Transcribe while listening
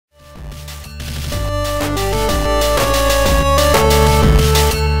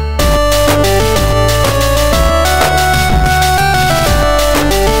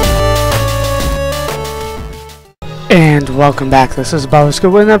welcome back. This is Magus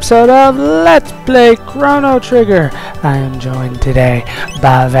with an episode of Let's Play Chrono Trigger. I am joined today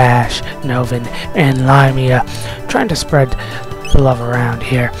by Vash, Noven, and Limea, trying to spread the love around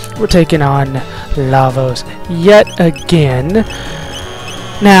here. We're taking on Lavos yet again.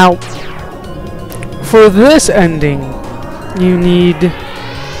 Now, for this ending, you need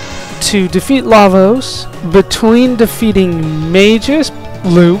to defeat Lavos between defeating Magus,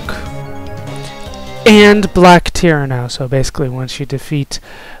 Luke, and Black Chrono. So basically, once you defeat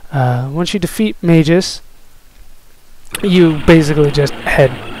Magus, you basically just head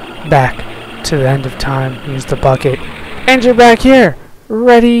back to the end of time, use the bucket, and you're back here,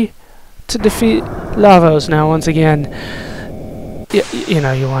 ready to defeat Lavos. Now, once again, you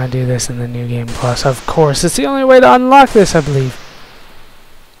know you want to do this in the New Game Plus. Of course, it's the only way to unlock this, I believe.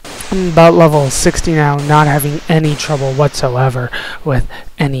 I'm about level 60 now, not having any trouble whatsoever with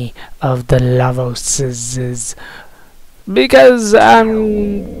any of the Lavoses, because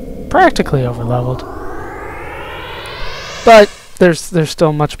I'm practically overleveled. But there's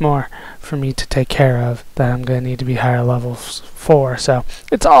still much more for me to take care of that I'm going to need to be higher levels for, so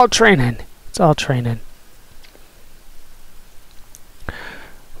it's all training. It's all training.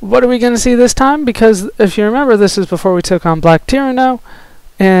 What are we going to see this time? Because if you remember, this is before we took on Black Chrono.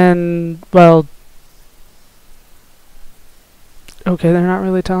 And, well, okay, they're not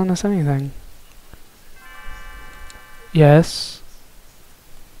really telling us anything. Yes.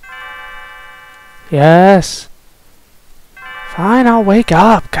 Yes. Fine, I'll wake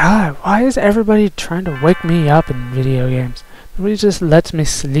up. God, why is everybody trying to wake me up in video games? Nobody just lets me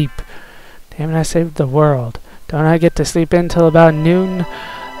sleep. Damn it, I saved the world. Don't I get to sleep until about noon?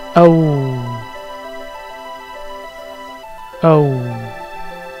 Oh.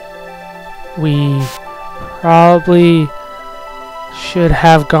 We probably should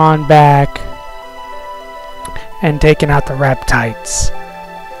have gone back and taken out the reptites,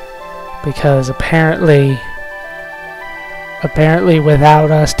 because apparently without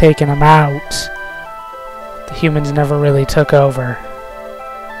us taking them out, the humans never really took over.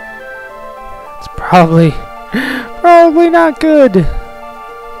 It's probably not good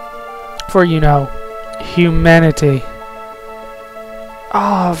for, you know, humanity.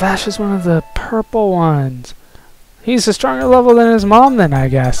 Oh, Vash is one of the purple ones. He's a stronger level than his mom then, I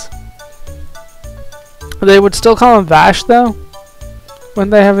guess. They would still call him Vash, though?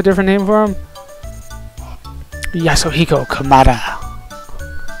 Wouldn't they have a different name for him? Yasuhiko Kamada.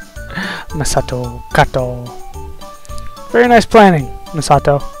 Masato Kato. Very nice planning,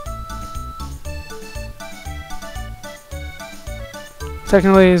 Masato.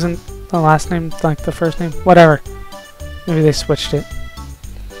 Technically, isn't the last name like the first name? Whatever. Maybe they switched it.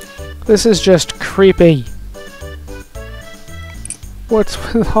 This is just creepy. What's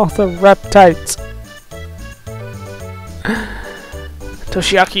with all the reptites?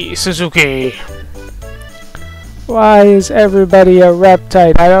 Toshiaki Suzuki. Why is everybody a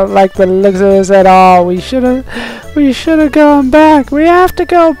reptite? I don't like the looks of this at all. We should have gone back. We have to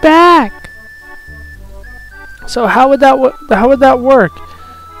go back. So how would that work?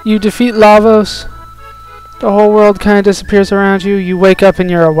 You defeat Lavos. The whole world kind of disappears around you. You wake up and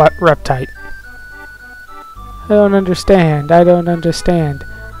you're a reptite. I don't understand. I don't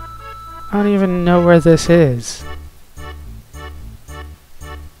even know where this is.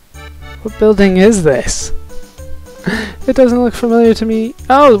 What building is this? It doesn't look familiar to me.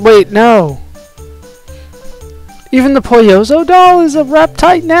 Oh, wait, no. Even the Poyozo doll is a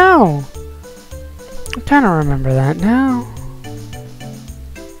reptite now. I kind of remember that now.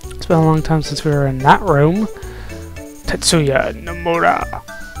 It's been a long time since we were in that room. Tetsuya Nomura.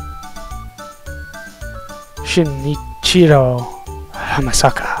 Shinichiro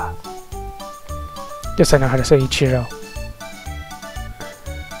Hamasaka. Yes, I know how to say Ichiro.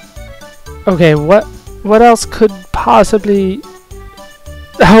 Okay, what else could possibly...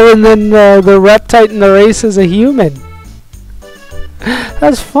 Oh, and then the reptite in the race is a human.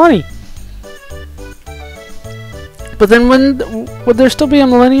 That's funny. But then would there still be a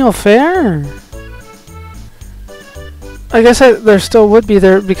Millennial Fair? I guess there still would be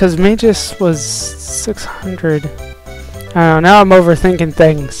there, because Magus was 600. I don't know, now I'm overthinking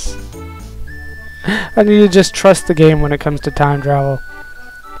things. I need to just trust the game when it comes to time travel,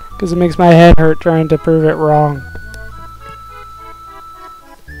 because it makes my head hurt trying to prove it wrong.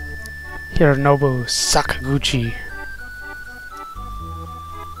 Hironobu Sakaguchi.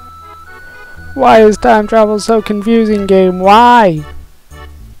 Why is time travel so confusing, game? Why?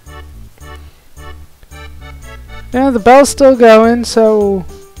 Yeah, the bell's still going, so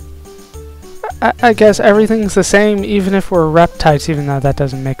I guess everything's the same, even if we're reptites, even though that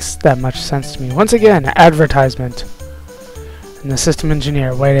doesn't make that much sense to me. Once again, advertisement. And the system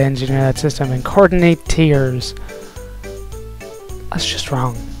engineer, way to engineer that system and coordinate tiers. That's just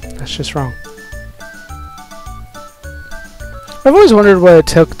wrong. That's just wrong. I've always wondered what it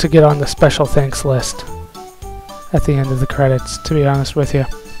took to get on the special thanks list at the end of the credits, to be honest with you.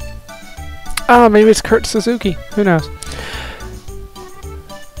 Oh, maybe it's Kurt Suzuki. Who knows?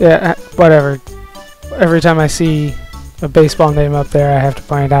 Yeah, whatever. Every time I see a baseball name up there, I have to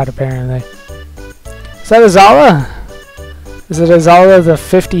point it out, apparently. Is that Azala? Is it Azala the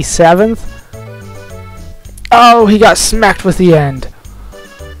 57th? Oh, he got smacked with the end.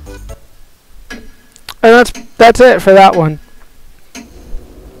 And that's it for that one.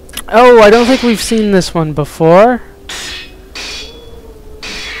 Oh, I don't think we've seen this one before.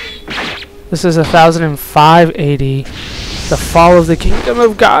 This is 1005 AD. The Fall of the Kingdom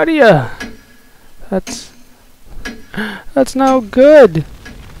of Guardia. That's no good.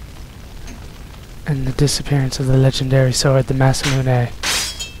 And the disappearance of the legendary sword, the Masamune.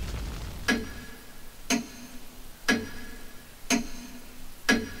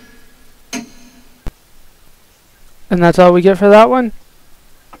 And that's all we get for that one?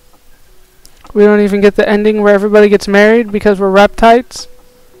 We don't even get the ending where everybody gets married because we're reptites?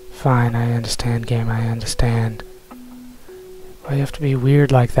 Fine, I understand, game, I understand. Why you have to be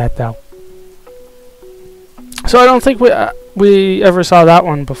weird like that, though? So I don't think we ever saw that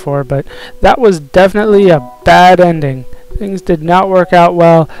one before, but that was definitely a bad ending. Things did not work out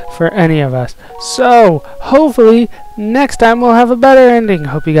well for any of us. So, hopefully, next time we'll have a better ending.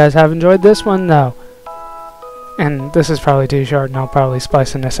 Hope you guys have enjoyed this one, though. And this is probably too short, and I'll probably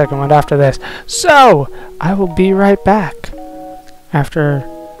splice in a second one after this. So, I will be right back after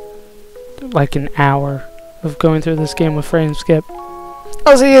like an hour of going through this game with frame skip.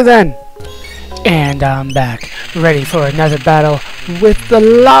 I'll see you then. And I'm back, ready for another battle with the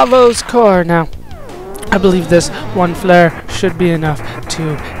Lavos core. Now, I believe this one flare should be enough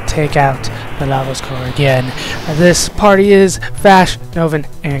to take out the Lavos core again. This party is Vash, Noven,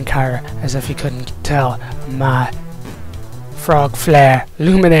 and Kyra, as if you couldn't tell. My frog flare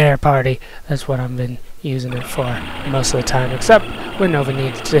luminaire party. That's what I've been using it for most of the time, except when Noven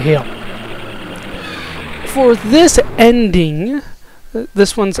needs to heal. For this ending,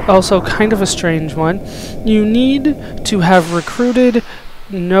 this one's also kind of a strange one. You need to have recruited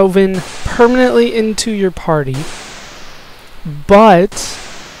Noven permanently into your party, but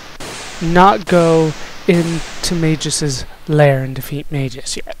not go into Magus's lair and defeat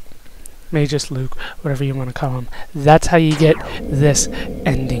Magus yet. Magus, Luke, whatever you want to call him. That's how you get this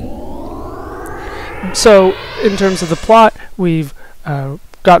ending. So, in terms of the plot, we've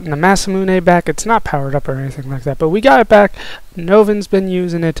gotten the Masamune back. It's not powered up or anything like that, but we got it back. Noven's been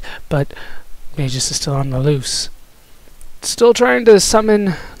using it, but Magus is still on the loose. Still trying to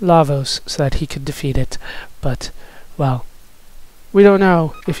summon Lavos so that he could defeat it, but, well, we don't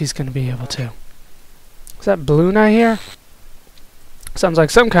know if he's going to be able to. Is that balloon I hear? Sounds like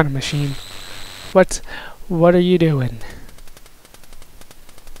some kind of machine. What are you doing?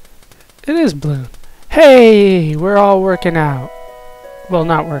 It is balloon. Hey, we're all working out. Well,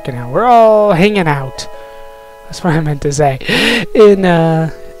 not working out. We're all hanging out. That's what I meant to say. In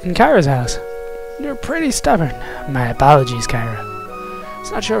Kyra's house. You're pretty stubborn. My apologies, Kyra.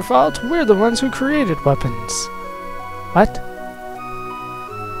 It's not your fault. We're the ones who created weapons. What?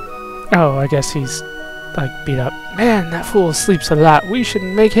 Oh, I guess he's, like, beat up. Man, that fool sleeps a lot. We should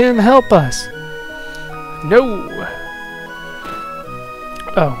make him help us. No!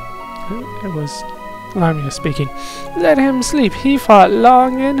 Oh. It was Lamia speaking. Let him sleep. He fought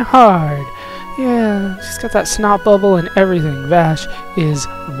long and hard. Yeah, she's got that snot bubble and everything. Vash is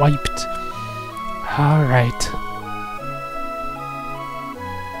wiped. Alright.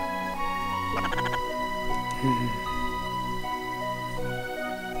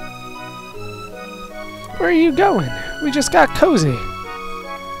 Where are you going? We just got cozy.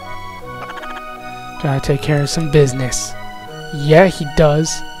 Gotta take care of some business. Yeah, he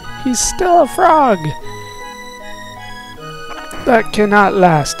does. He's still a frog. That cannot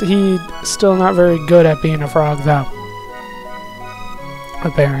last. He's still not very good at being a frog, though.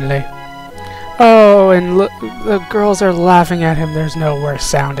 Apparently. Oh, and look, the girls are laughing at him. There's no worse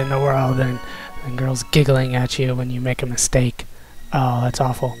sound in the world than girls giggling at you when you make a mistake. Oh, that's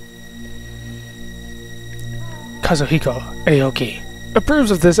awful. Kazuhiko Aoki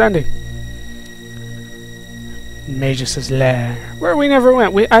approves of this ending. Magus's lair, where we never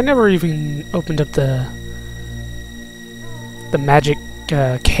went. I never even opened up the magic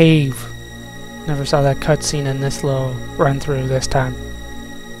cave. Never saw that cutscene in this little run through this time.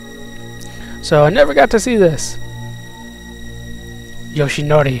 So I never got to see this.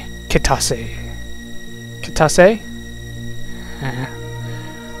 Yoshinori Kitase. Kitase?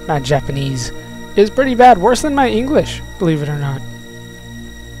 My Japanese is pretty bad. Worse than my English, believe it or not.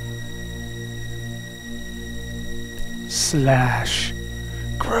 Slash.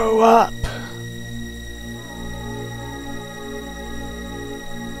 Grow up.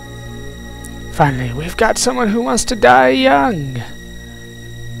 Finally, we've got someone who wants to die young.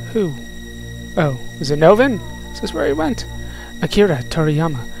 Who? Oh, is it Noven? Is this where he went? Akira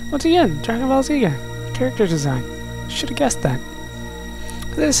Toriyama. Once again, Dragon Ball Z again. Character design. Should have guessed that.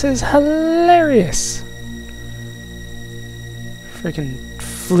 This is hilarious. Freaking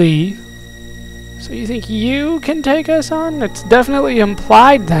flea. So you think you can take us on? It's definitely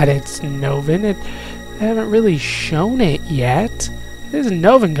implied that it's Noven. They haven't really shown it yet. This is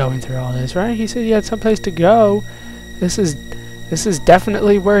Noven going through all this, right? He said he had someplace to go. This is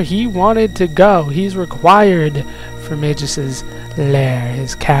definitely where he wanted to go. He's required for Magus's lair,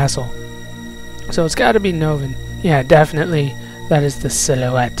 his castle. So it's got to be Noven. Yeah, definitely that is the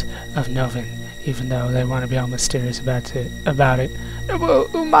silhouette of Noven, even though they want to be all mysterious about it. Nobuo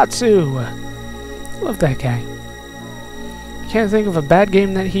Uematsu! Love that guy. Can't think of a bad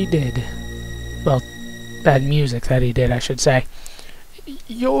game that he did. Well, bad music that he did, I should say.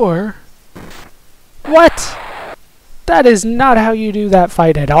 What? That is not how you do that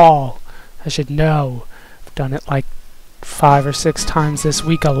fight at all. I should know. I've done it like 5 or 6 times this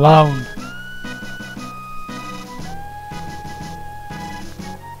week alone.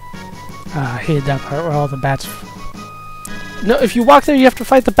 I hated that part where all the bats... No, if you walk there, you have to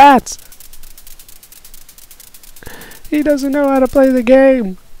fight the bats. He doesn't know how to play the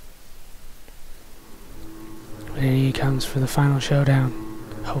game. And he comes for the final showdown.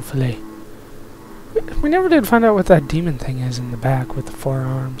 Hopefully. We never did find out what that demon thing is in the back with the 4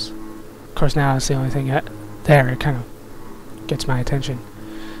 arms. Of course, now it's the only thing there. It kind of gets my attention.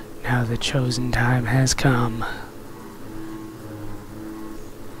 Now the chosen time has come.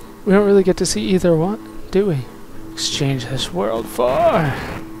 We don't really get to see either one, do we? Exchange this world for...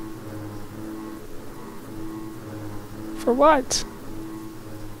 For what?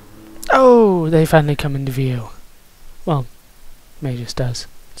 Oh, they finally come into view. Well, Magus does.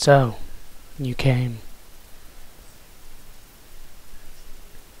 So, you came.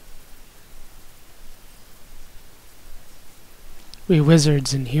 We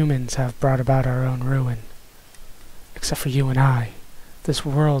wizards and humans have brought about our own ruin. Except for you and I. This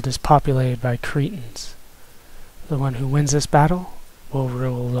world is populated by Cretans. The one who wins this battle will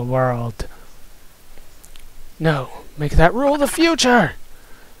rule the world. No, make that rule the future!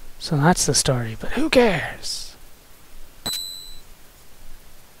 So that's the story, but who cares?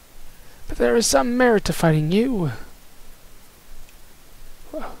 But there is some merit to fighting you.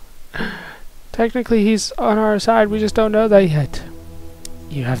 Well, technically he's on our side, we just don't know that yet.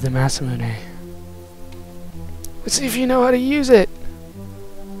 You have the Masamune. Let's see if you know how to use it.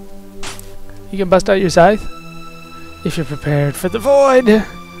 You can bust out your scythe? If you're prepared for the void!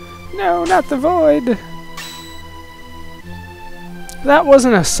 No, not the void! That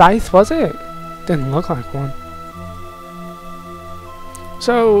wasn't a scythe, was it? Didn't look like one.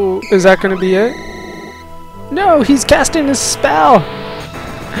 So, is that gonna be it? No, he's casting a spell!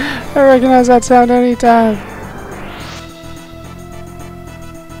 I recognize that sound anytime.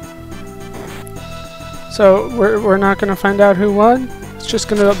 So, we're not gonna find out who won? It's just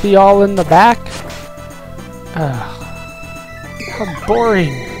gonna be all in the back? How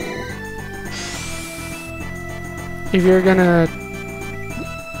boring. If you're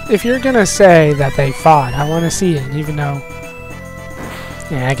gonna say that they fought, I want to see it, even though...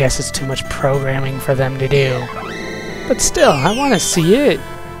 Yeah, I guess it's too much programming for them to do. But still, I want to see it.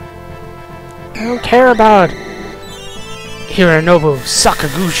 I don't care about Hironobu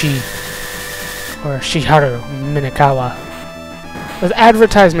Sakaguchi or Shiharu Minakawa. With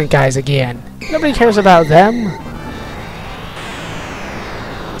advertisement guys again. Nobody cares about them.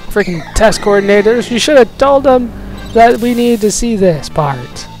 Freaking test coordinators, you should have told them that we needed to see this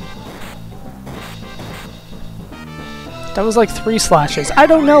part. That was like 3 slashes. I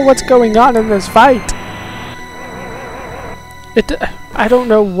don't know what's going on in this fight. I don't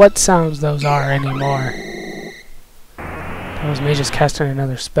know what sounds those are anymore. That was me just casting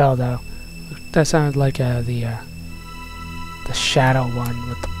another spell, though. That sounded like the shadow one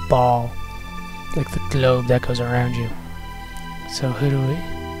with the ball, like the globe that goes around you. So who do we?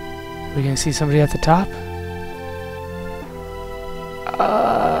 Are we gonna see somebody at the top?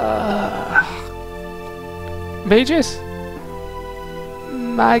 Magus?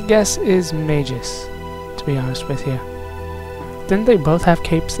 My guess is Magus, to be honest with you. Didn't they both have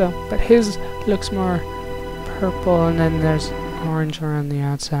capes though? But his looks more purple and then there's orange around the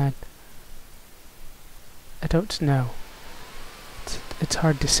outside. I don't know. it's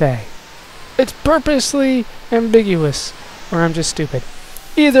hard to say. It's purposely ambiguous, or I'm just stupid.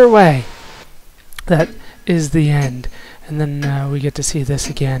 Either way, that is the end. And then we get to see this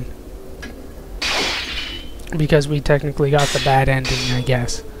again. Because we technically got the bad ending, I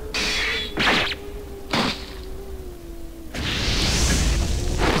guess.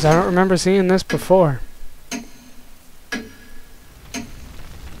 Because I don't remember seeing this before.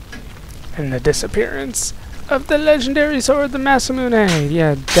 And the disappearance of the legendary sword, the Masamune.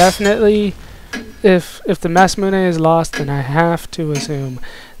 Yeah, definitely. If the Masamune is lost, then I have to assume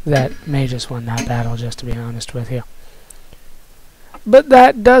that Magus won that battle, just to be honest with you. But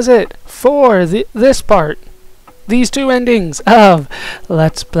that does it for this part. These two endings of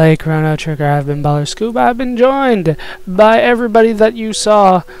Let's Play Chrono Trigger. I've been Baller Scuba. I've been joined by everybody that you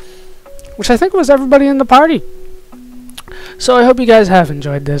saw, which I think was everybody in the party. So I hope you guys have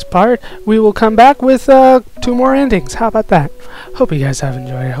enjoyed this part. We will come back with 2 more endings. How about that? Hope you guys have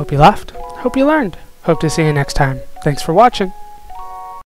enjoyed it. Hope you laughed. Hope you learned. Hope to see you next time. Thanks for watching.